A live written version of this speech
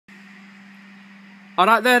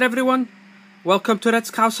Alright there everyone, welcome to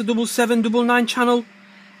Red's House 7799 channel,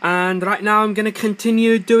 and right now I'm going to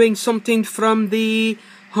continue doing something from the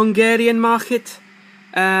Hungarian market.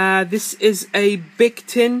 This is a big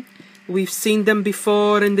tin. We've seen them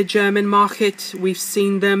before in the German market, we've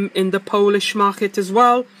seen them in the Polish market as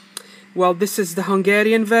well. Well, this is the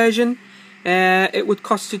Hungarian version. It would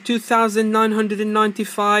cost you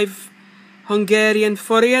 2,995 Hungarian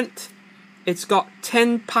forint. It's got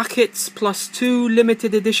 10 packets plus 2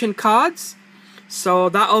 limited edition cards, so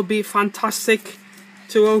that'll be fantastic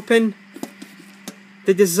to open.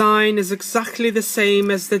 The design is exactly the same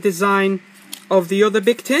as the design of the other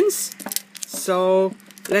big tins, so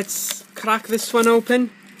let's crack this one open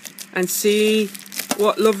and see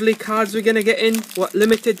what lovely cards we're gonna get in, what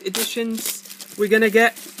limited editions we're gonna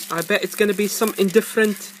get. I bet it's gonna be something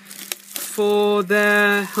different for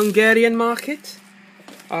the Hungarian market.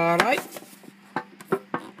 Alright,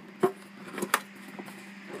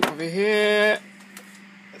 over here,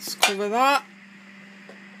 let's cover that.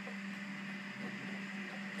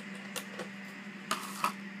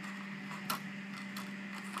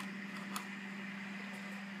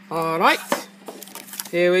 Alright,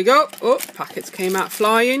 here we go. Oh, packets came out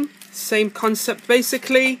flying. Same concept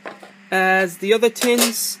basically as the other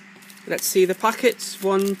tins. Let's see the packets.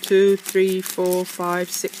 1, 2, 3, 4,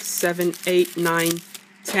 5, 6, 7, 8, 9,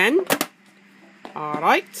 10.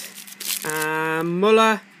 Alright.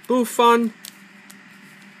 Muller, Buffon,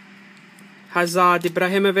 Hazard,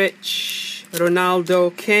 Ibrahimovic,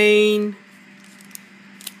 Ronaldo, Kane,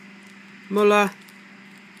 Muller,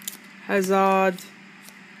 Hazard,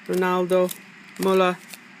 Ronaldo, Muller.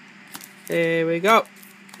 There we go.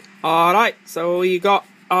 Alright, so we got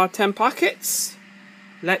our 10 packets.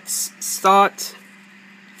 Let's start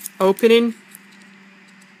opening,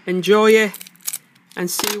 enjoy it,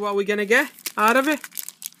 and see what we're gonna get out of it.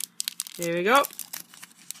 Here we go.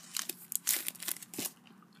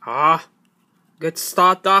 Good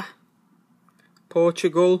start there.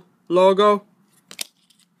 Portugal logo.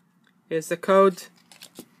 Here's the code.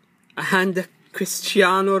 And the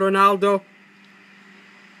Cristiano Ronaldo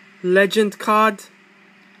legend card.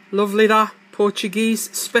 Lovely that. Portuguese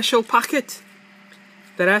special packet.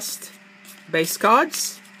 The rest, base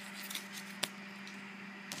cards.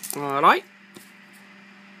 Alright.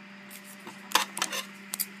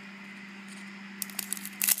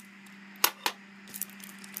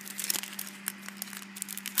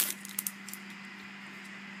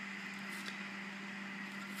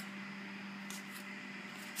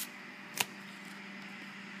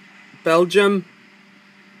 Belgium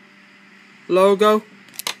logo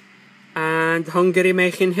and Hungary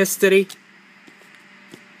making history.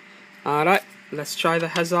 Alright, let's try the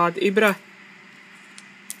Hazard Ibra.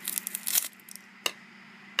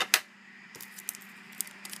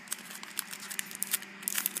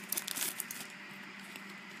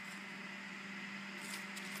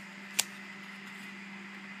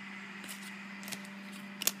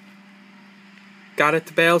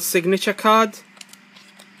 Gareth Bale signature card.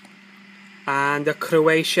 And the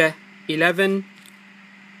Croatia 11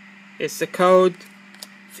 is the code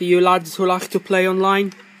for you lads who like to play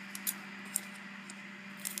online.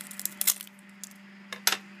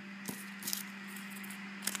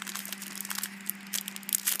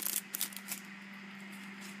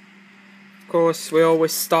 Of course, we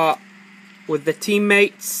always start with the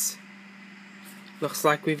teammates. Looks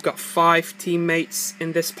like we've got 5 teammates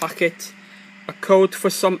in this packet. A code for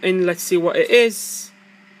something, let's see what it is.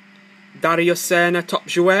 Dario Serna, top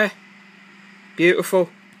joueur. Beautiful.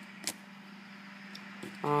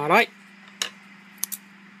 Alright.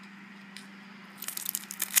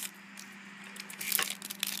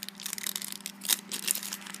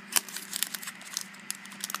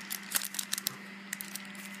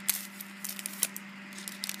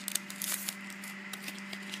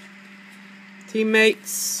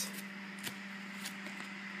 Teammates.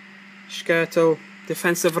 Skirtle,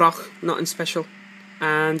 defensive rock, nothing special.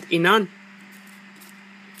 And Inan.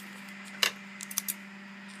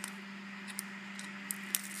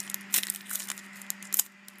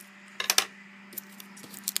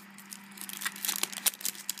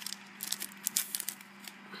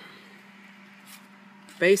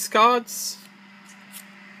 Base cards.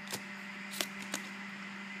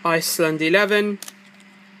 Iceland 11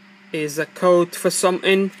 is a code for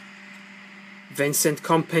something. Vincent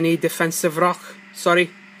Kompany, defensive rock. Sorry.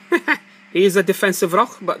 He is a defensive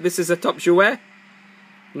rock, but this is a top joueur.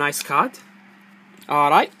 Nice card.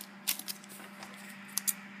 Alright.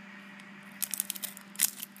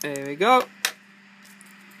 There we go.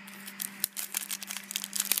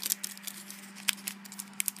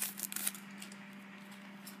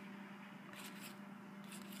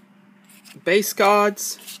 base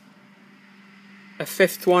cards, a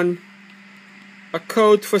fifth one, a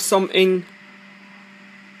code for something,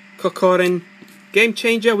 Kokorin, Game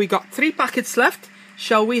Changer. We got 3 packets left.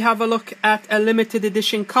 Shall we have a look at a limited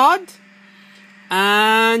edition card?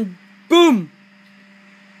 And boom!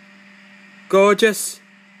 Gorgeous.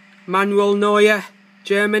 Manuel Neuer,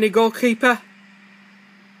 Germany goalkeeper.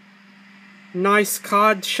 Nice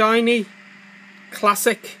card, shiny,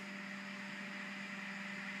 classic.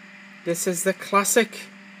 This is the classic,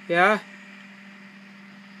 yeah.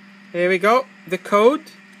 Here we go, the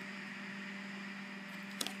code.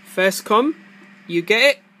 First come, you get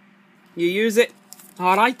it, you use it.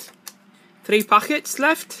 Alright, 3 packets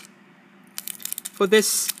left for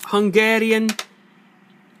this Hungarian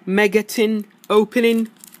mega tin opening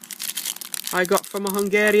I got from a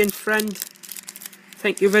Hungarian friend.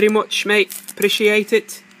 Thank you very much, mate, appreciate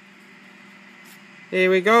it.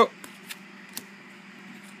 Here we go.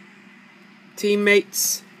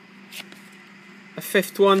 Teammates, a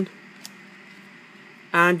fifth one,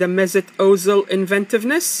 and a Mesut Ozil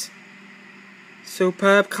inventiveness.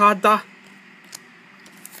 Superb card that.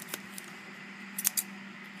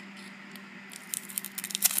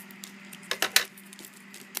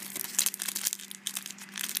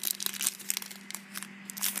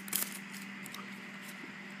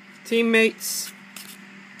 Teammates,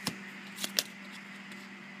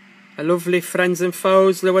 a lovely Friends and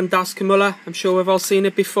Foes, Lewandowski Muller, I'm sure we've all seen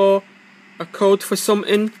it before. A code for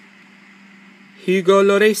something, Hugo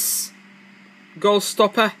Lloris, goal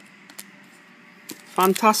stopper.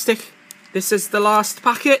 Fantastic. This is the last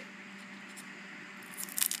packet.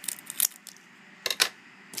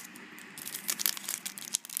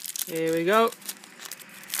 Here we go.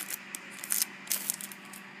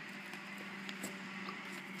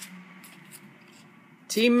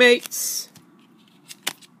 Teammates,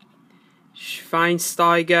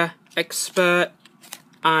 Schweinsteiger, Expert,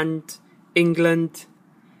 and England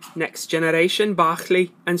Next Generation,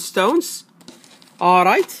 Barkley and Stones.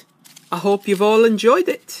 Alright, I hope you've all enjoyed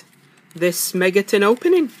it. This Megatin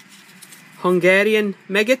opening. Hungarian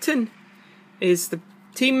Megatin is the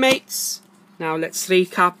teammates. Now let's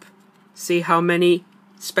recap, see how many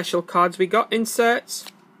special cards we got. Inserts.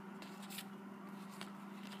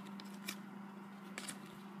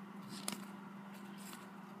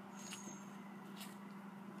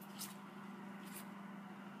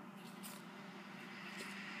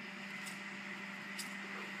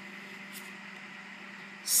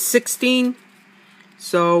 $16,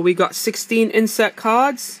 so we got 16 insert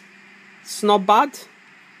cards. It's not bad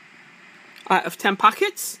out of 10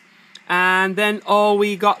 packets. And then all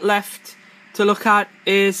we got left to look at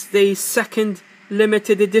is the second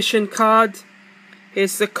limited edition card.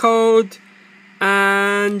 Here's the code,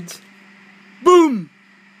 and boom,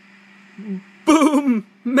 boom,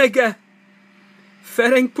 mega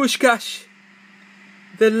Ferenc Puskás,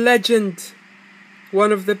 the legend,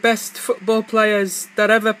 one of the best football players that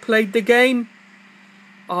ever played the game.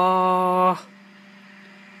 Oh,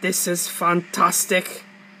 this is fantastic.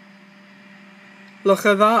 Look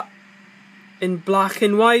at that, in black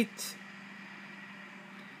and white.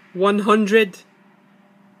 100,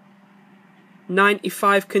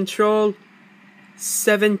 95 control,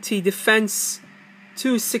 70 defense,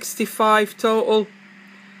 265 total.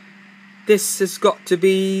 This has got to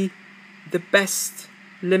be the best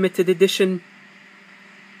limited edition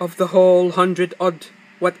of the whole 100 odd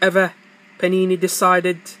whatever Panini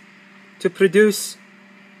decided to produce.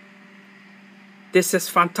 This is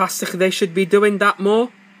fantastic. They should be doing that more.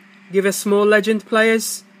 Give us more legend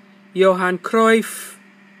players. Johan Cruyff,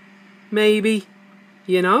 maybe,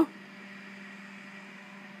 you know.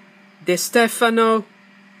 De Stefano,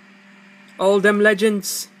 all them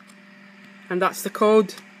legends. And that's the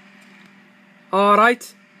code.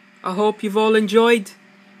 Alright, I hope you've all enjoyed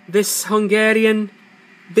this Hungarian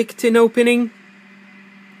big tin opening.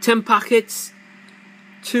 10 packets,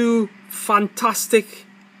 2 fantastic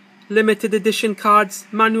limited edition cards,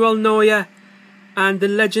 Manuel Neuer and the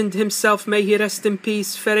legend himself, may he rest in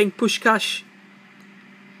peace, Ferenc Puskás.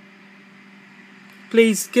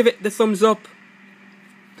 Please give it the thumbs up,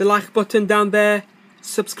 the like button down there,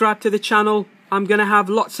 subscribe to the channel. I'm gonna have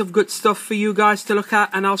lots of good stuff for you guys to look at,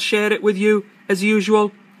 and I'll share it with you as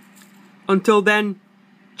usual. Until then,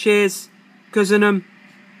 cheers, cousin 'em.